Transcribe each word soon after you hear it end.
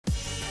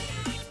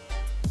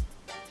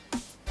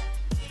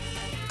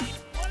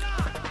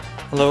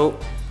Hello,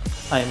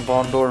 I'm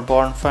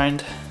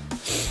BarndoorBarnfind,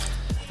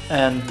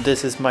 and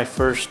this is my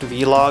first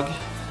vlog.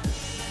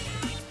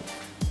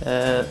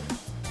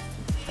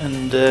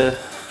 In the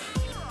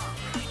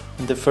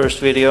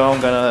first video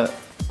I'm gonna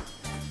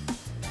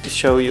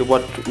show you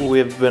what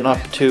we've been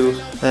up to.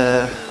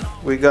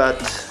 We got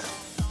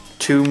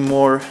 2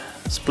 more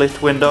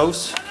split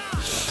windows.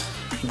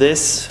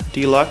 This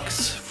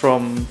deluxe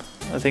from,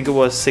 I think it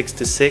was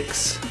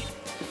 66.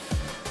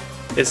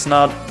 It's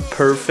not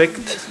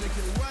perfect.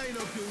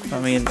 I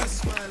mean,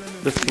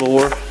 the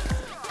floor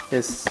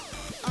is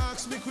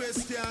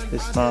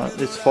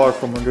it's far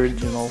from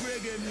original,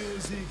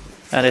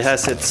 and it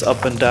has its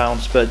up and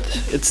downs, but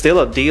it's still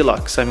a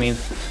deluxe. I mean,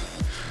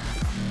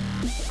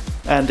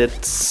 and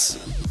it's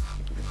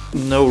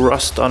no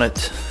rust on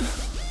it.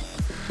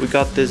 We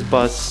got this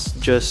bus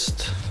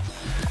just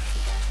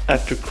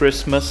after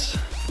Christmas.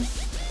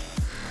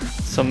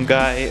 Some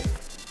guy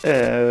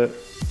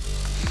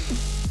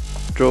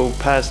drove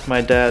past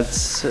my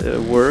dad's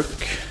work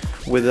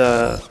with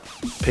a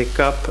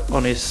pickup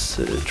on his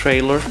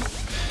trailer.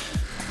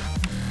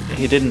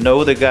 He didn't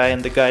know the guy,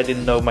 and the guy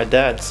didn't know my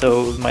dad,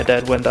 so my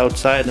dad went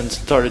outside and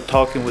started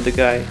talking with the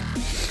guy.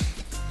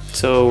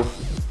 So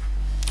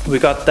we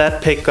got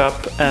that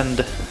pickup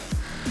and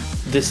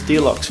this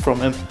deluxe from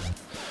him.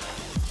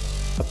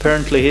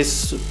 Apparently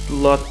he's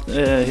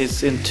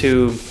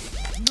into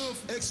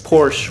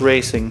Porsche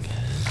racing,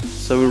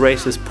 so he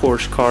races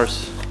Porsche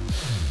cars.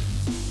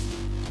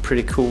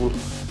 Pretty cool.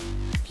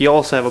 He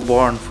also have a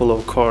barn full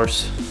of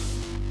cars.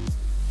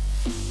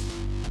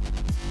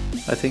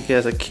 I think he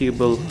has a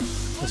cubel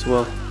as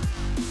well.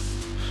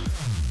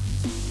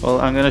 Well,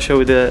 I'm gonna show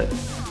you the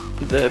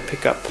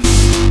pickup.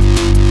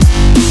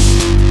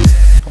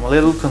 I'm a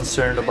little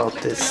concerned about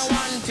this.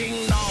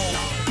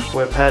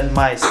 We've had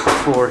mice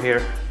before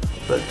here,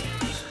 but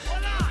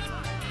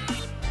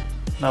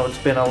now it's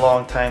been a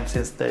long time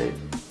since they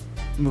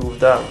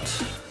moved out,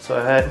 so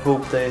I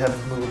hope they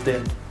haven't moved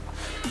in.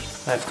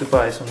 I have to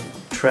buy some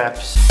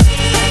traps.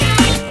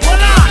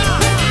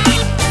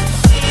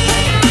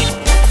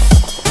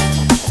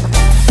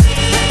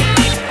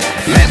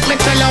 Let me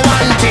tell you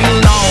one thing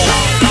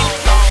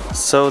now.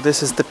 So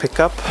this is the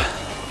pickup.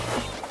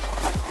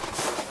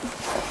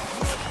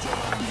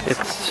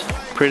 It's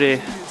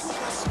pretty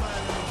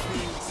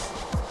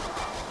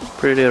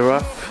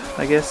rough,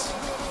 I guess,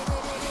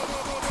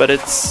 but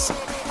it's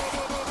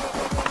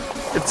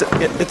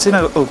in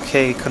an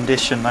okay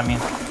condition. I mean,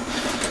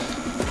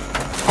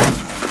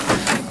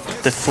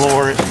 the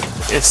floor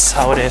is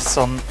how it is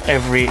on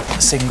every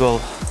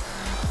single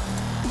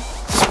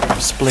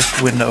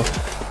split window.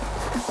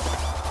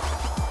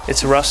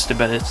 It's rusty,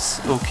 but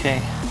it's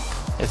okay.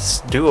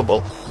 It's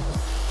doable.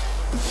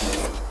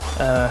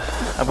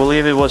 I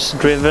believe it was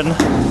driven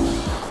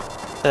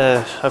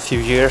a few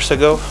years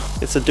ago.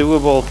 It's a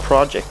doable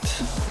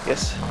project, I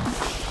guess.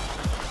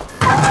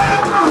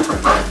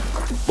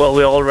 Well,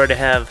 we already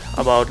have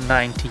about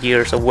 90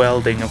 years of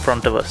welding in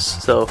front of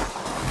us, so.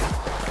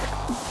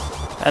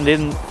 And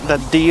in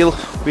that deal,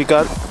 we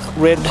got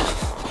rid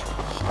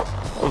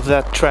of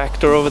that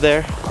tractor over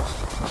there.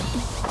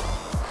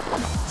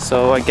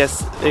 So I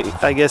guess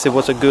it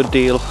was a good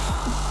deal,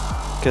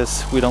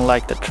 because we don't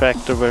like the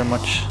tractor very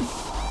much.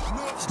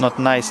 It's not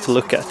nice to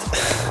look at.